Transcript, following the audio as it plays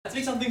let's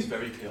make some things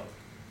very clear.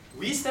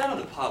 We stand on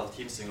the part of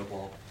Team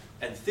Singapore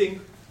and think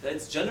that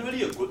it's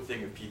generally a good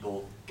thing if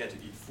people get to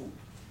eat food.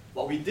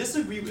 What we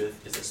disagree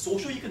with is that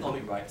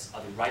socio-economic rights are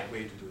the right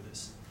way to do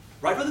this.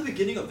 Right from the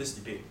beginning of this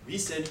debate, we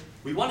said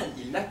we want an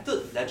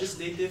elected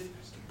legislative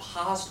to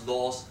pass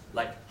laws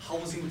like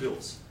housing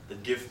bills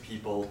that give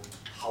people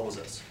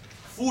houses,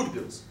 food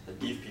bills that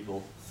give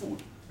people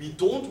food. We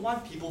don't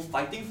want people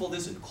fighting for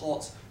this in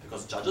courts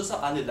because judges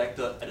are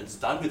unelected and it's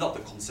done without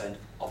the consent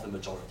of the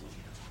majority.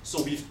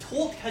 So we've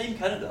told Team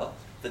Canada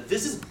that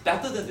this is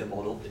better than their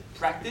model in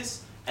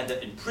practice and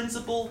that in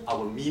principle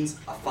our means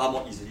are far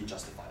more easily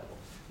justifiable.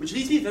 Which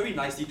leads me very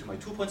nicely to my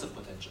 2 points of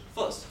contention.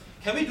 First,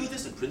 can we do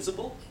this in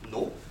principle?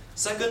 No.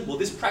 Second, will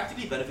this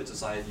practically benefit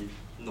society?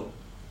 No.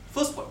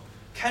 First point,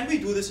 can we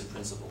do this in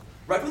principle?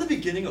 Right from the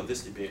beginning of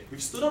this debate,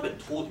 we've stood up and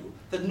told you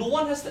that no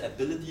one has the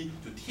ability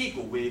to take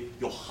away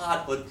your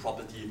hard-earned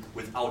property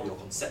without your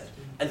consent.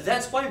 And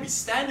that's why we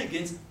stand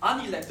against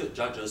unelected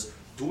judges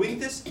doing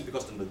this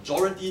because the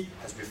majority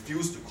has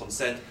refused to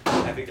consent to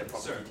having their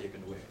property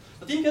taken away.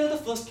 But Team Canada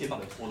first came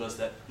up and told us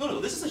that, no,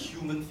 this is a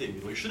human thing.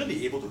 You shouldn't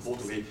be able to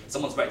vote away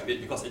someone's right to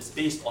it because it's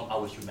based on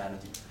our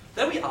humanity.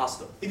 Then we asked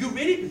them, if you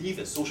really believe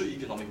that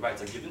socio-economic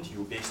rights are given to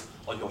you based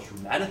on your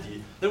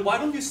humanity, then why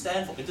don't you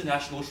stand for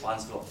international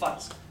transfer of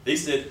funds? They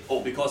said,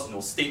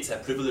 because states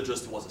have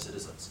privileges towards their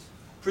citizens.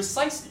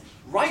 Precisely.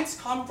 Rights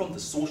come from the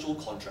social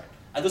contract.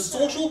 And the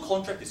social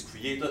contract is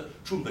created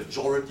through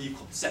majority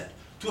consent.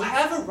 To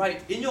have a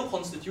right in your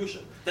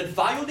constitution that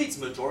violates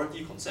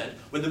majority consent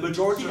when the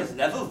majority has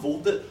never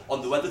voted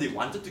on whether they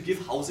wanted to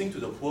give housing to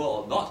the poor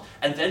or not,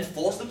 and then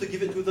force them to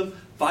give it to them,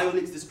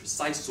 violates this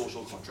precise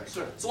social contract.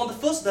 So on the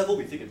first level,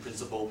 we think in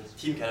principle,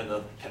 Team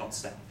Canada cannot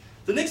stand.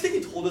 The next thing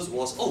he told us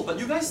was, but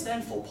you guys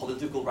stand for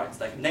political rights,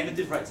 like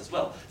negative rights as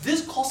well.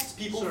 This costs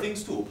people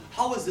things too.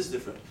 How is this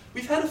different?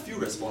 We've had a few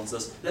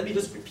responses. Let me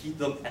just repeat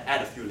them and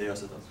add a few layers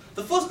to them.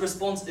 The first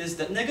response is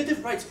that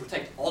negative rights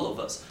protect all of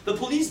us. The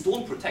police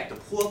don't protect the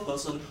poor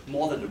person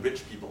more than the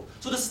rich people.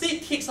 So the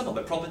state takes some of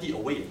my property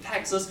away in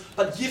taxes,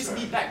 but gives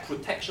me back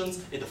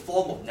protections in the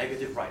form of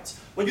negative rights.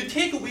 When you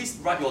take away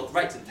your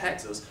rights in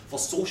taxes for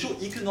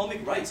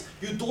socio-economic rights,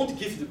 you don't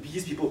give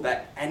these people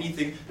back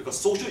anything because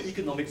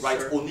socio-economic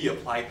rights only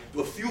apply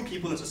to a few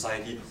people in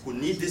society who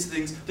need these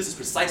things. This is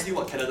precisely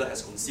what Canada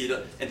has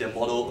considered in their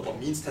model about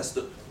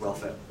means-tested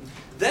welfare.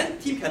 Then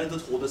Team Canada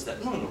told us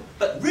that, no,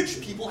 but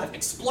rich people have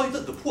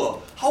exploited the poor.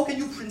 How can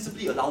you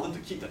principally allow them to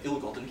keep their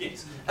ill-gotten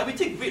gains? And we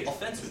take great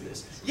offense with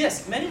this.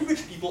 Yes, many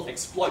rich people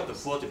exploit the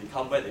poor to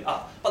become where they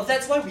are, but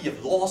that's why we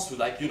have laws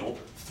to,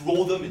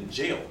 throw them in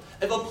jail.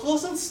 If a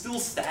person still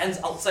stands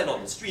outside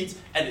on the streets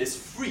and is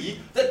free,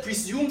 that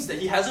presumes that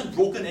he hasn't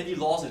broken any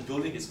laws in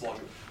building his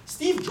fortune.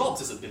 Steve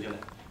Jobs is a billionaire.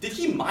 Did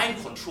he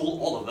mind control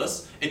all of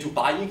us into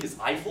buying his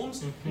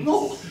iPhones?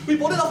 No. We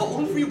bought it of our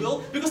own free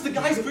will because the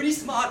guy's pretty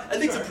smart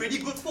and makes a pretty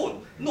good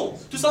phone. No.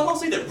 To somehow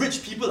say that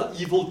rich people are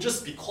evil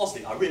just because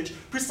they are rich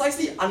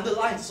precisely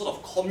underlines the sort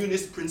of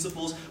communist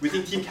principles we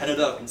think Team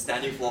Canada have been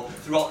standing for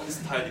throughout this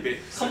entire debate.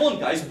 Come on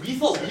guys, we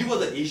thought we were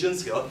the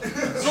Asians here.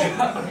 So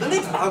the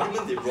next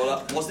argument they brought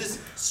up was this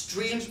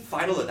strange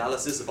final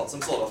analysis about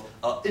some sort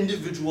of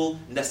individual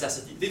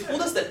necessity. They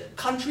told us that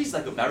countries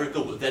like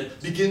America would then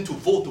begin to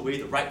vote away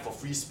the right for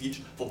free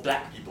speech for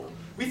black people.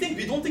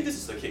 We don't think this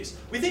is the case.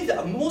 We think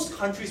that most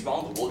countries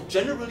around the world,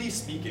 generally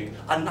speaking,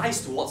 are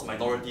nice towards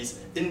minorities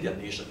in their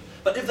nation.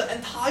 But if the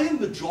entire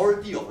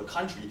majority of a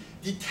country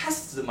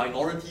detests the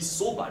minorities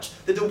so much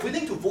that they're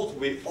willing to vote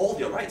away all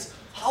their rights,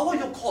 how are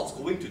your courts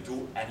going to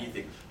do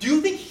anything? Do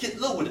you think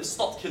Hitler would have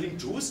stopped killing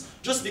Jews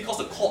just because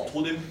the court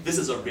told him this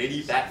is a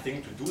really bad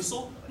thing to do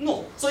so?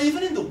 No. So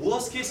even in the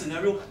worst case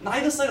scenario,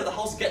 neither side of the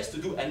house gets to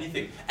do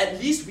anything. At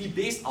least we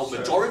base our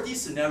majority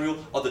scenario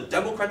on the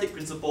democratic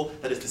principle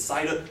that is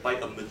decided by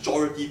a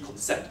majority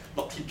consent,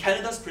 not Team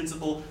Canada's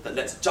principle that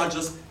lets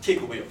judges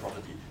take away your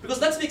property. Because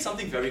let's make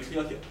something very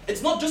clear here.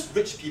 It's not just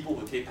rich people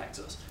who pay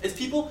taxes. It's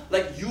people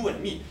like you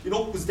and me,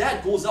 whose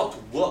dad goes out to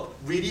work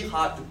really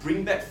hard to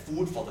bring back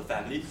food for the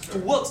family, who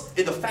works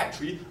in the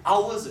factory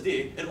hours a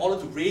day in order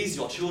to raise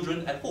your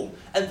children at home.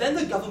 And then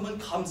the government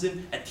comes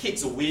in and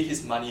takes away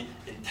his money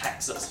in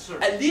taxes.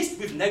 At least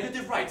with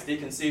negative rights, they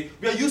can say,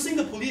 we are using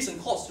the police and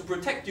courts to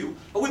protect you.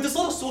 But with the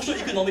sort of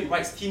socio-economic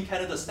rights Team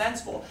Canada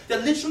stands for, they're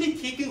literally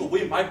taking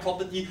away my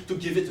property to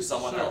give it to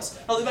someone else.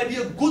 Now, it might be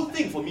a good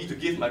thing for me to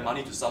give my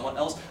money to someone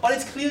else, but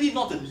it's clearly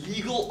not a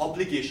legal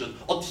obligation,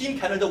 or Team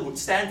Canada would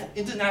stand for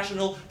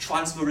international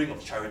transferring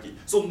of charity.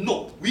 So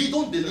no, we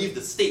don't believe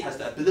the state has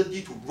the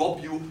ability to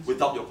rob you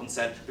without your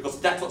consent, because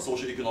that's what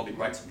socio-economic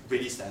rights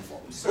really stand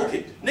for.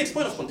 Okay, next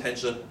point of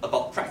contention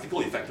about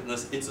practical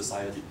effectiveness in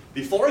society.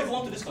 Before I go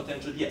on to this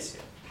contention, yes.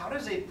 how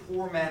does a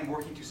poor man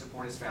working to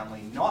support his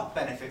family not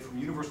benefit from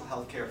universal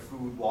health care,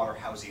 food, water,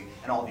 housing,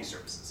 and all these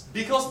services?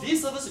 Because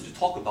these services you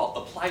talk about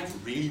apply to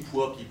really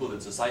poor people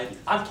in society.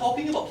 I'm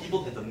talking about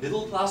people in the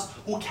middle class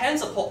who can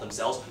support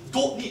themselves,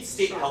 don't need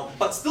state help,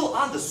 but still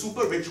aren't the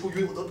super rich who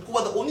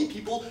are the only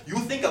people you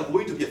think are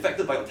going to be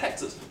affected by your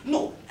taxes.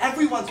 No,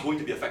 everyone's going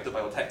to be affected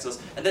by your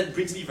taxes, and that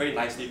brings me very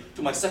nicely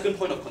to my second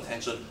point of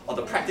contention on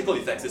the practical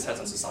effects this has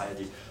on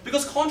society.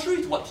 Because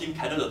contrary to what Team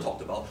Canada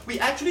talked about, we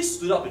actually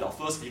stood up in our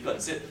first speaker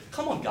and said,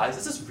 come on guys,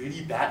 this is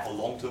really bad for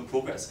long-term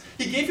progress.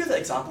 He gave you the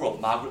example of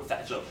Margaret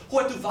Thatcher, who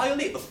had to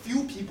violate a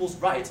few people's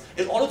rights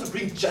in order to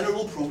bring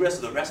general progress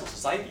to the rest of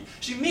society.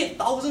 She made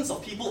thousands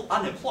of people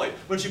unemployed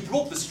when she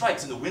broke the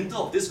strikes in the winter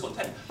of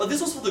discontent. But this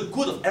was for the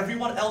good of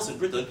everyone else in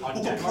Britain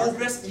who could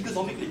progress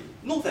economically.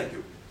 No thank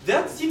you.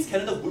 Their Teams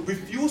Canada would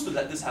refuse to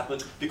let this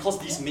happen because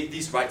these made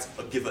these rights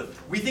a given.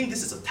 We think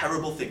this is a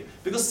terrible thing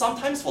because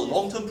sometimes for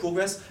long-term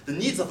progress, the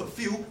needs of a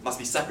few must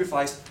be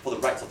sacrificed for the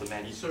rights of the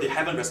many. They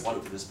haven't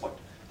responded to this point.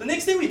 The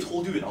next thing we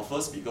told you in our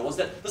first speaker was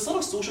that the sort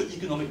of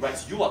socio-economic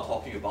rights you are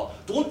talking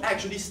about don't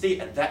actually stay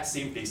at that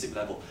same basic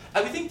level.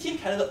 And we think Team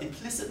Canada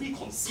implicitly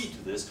concede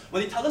to this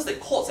when they tell us that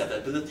courts have the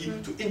ability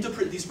to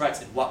interpret these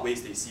rights in what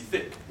ways they see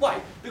fit.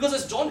 Why? Because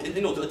as John,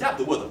 to adapt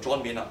the word of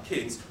John Maynard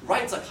Keynes,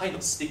 rights are kind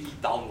of sticky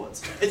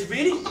downwards. It's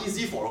really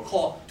easy for a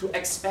court to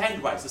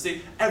expand rights, to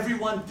say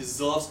everyone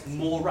deserves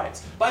more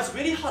rights. But it's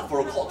really hard for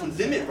a court to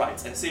limit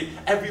rights and say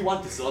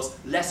everyone deserves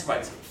less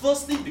rights.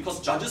 Firstly, because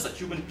judges are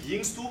human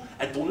beings too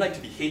and don't like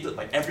to be hated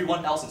by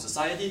everyone else in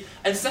society.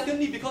 And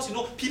secondly, because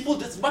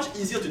it's much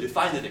easier to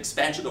define an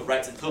expansion of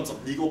rights in terms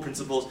of legal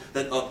principles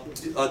than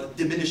a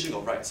diminishing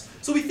of rights.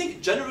 So we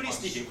think, generally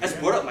speaking, as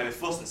brought up by my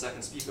first and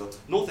second speaker,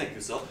 no thank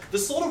you sir, the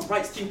sort of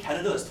rights Team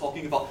Canada is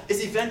talking about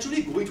is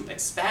eventually going to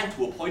expand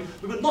to a point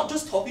where we're not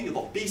just talking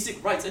about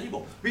basic rights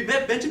anymore.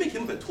 Benjamin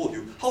Kim had told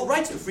you how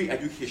rights to free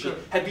education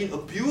have been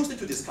abused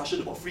into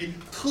discussion about free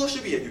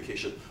tertiary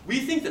education. We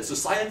think that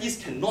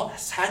societies cannot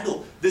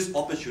handle this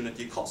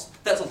opportunity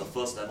cost. That's on the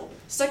first level.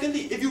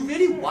 Secondly, if you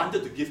really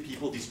wanted to give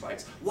people these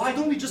rights, why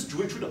don't we just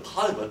do it through the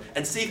parliament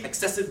and save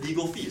excessive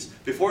legal fees?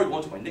 Before I go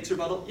on to my next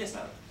rebuttal, yes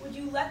ma'am. Would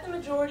you let the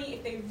majority,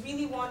 if they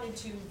really wanted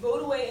to,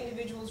 vote away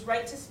individuals'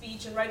 right to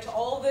speech and right to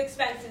all the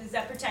expenses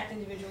that protect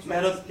individuals'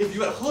 rights? Madam, if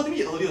you had heard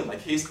me earlier in my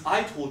case,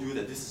 I told you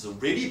that this is a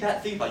really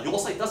bad thing, but your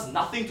side does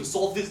nothing to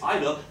solve this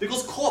either,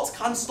 because courts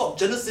can't stop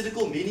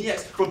genocidal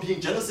maniacs from being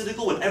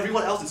genocidal when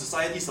everyone else in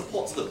society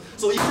supports them.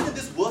 So even in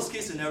this worst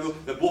case scenario,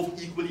 we're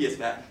both equally as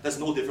bad, there's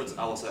no difference on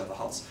our side of the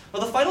house.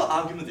 Now the final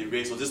argument they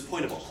raised was this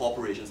point about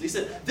corporations. They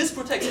said, this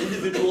protects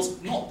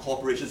individuals, not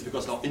corporations,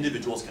 because now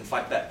individuals can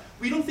fight back.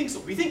 We don't think so.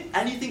 We think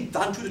anything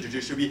done through the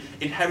judiciary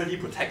inherently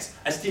protects,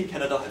 as Team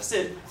Canada have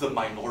said, the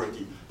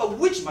minority. But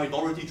which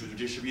minority do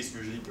judiciaries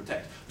usually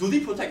protect? Do they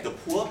protect the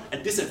poor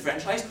and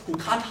disenfranchised who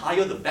can't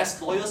hire the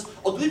best lawyers?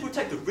 Or do they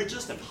protect the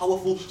richest and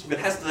powerful who can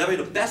hire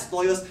the best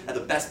lawyers and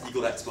the best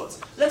legal experts?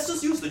 Let's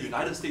just use the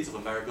United States of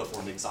America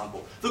for an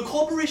example. The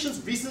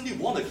corporations recently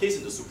won a case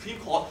in the Supreme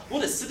Court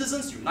known as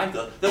Citizens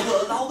United that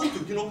will allow them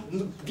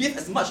to give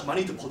as much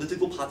money to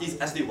political parties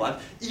as they want,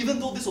 even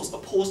though this was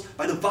opposed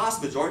by the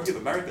vast majority of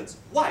Americans.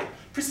 Why?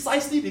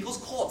 Precisely because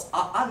courts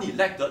are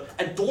unelected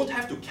and don't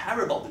have to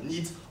care about the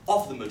needs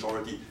of the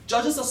majority.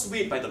 Judges are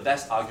swayed by the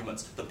best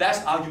arguments. The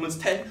best arguments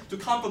tend to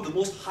come from the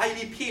most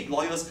highly paid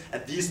lawyers,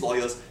 and these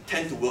lawyers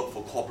tend to work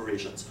for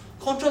corporations.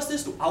 Contrast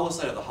this to our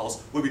side of the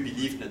house, where we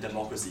believe in a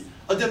democracy.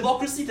 A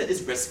democracy that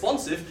is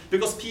responsive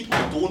because people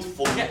don't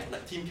forget,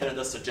 like Team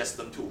Canada suggests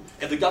them to.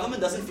 If the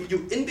government doesn't feed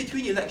you in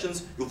between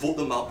elections, you vote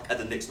them out at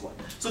the next one.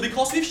 So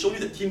because we've shown you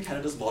that Team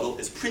Canada's model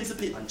is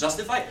principally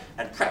unjustified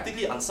and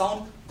practically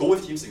unsound, go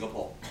with Team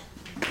Singapore.